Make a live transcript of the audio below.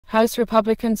House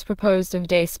Republicans proposed a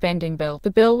day spending bill. The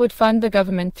bill would fund the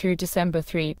government through December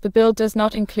 3. The bill does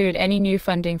not include any new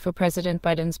funding for President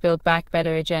Biden's Build Back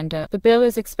Better agenda. The bill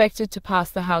is expected to pass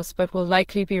the House but will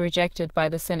likely be rejected by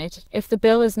the Senate. If the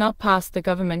bill is not passed, the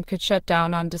government could shut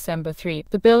down on December 3.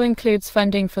 The bill includes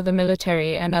funding for the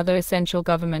military and other essential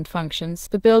government functions.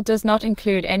 The bill does not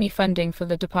include any funding for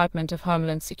the Department of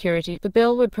Homeland Security. The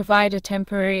bill would provide a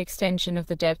temporary extension of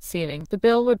the debt ceiling. The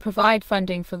bill would provide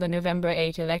funding for the November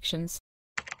 8 elections.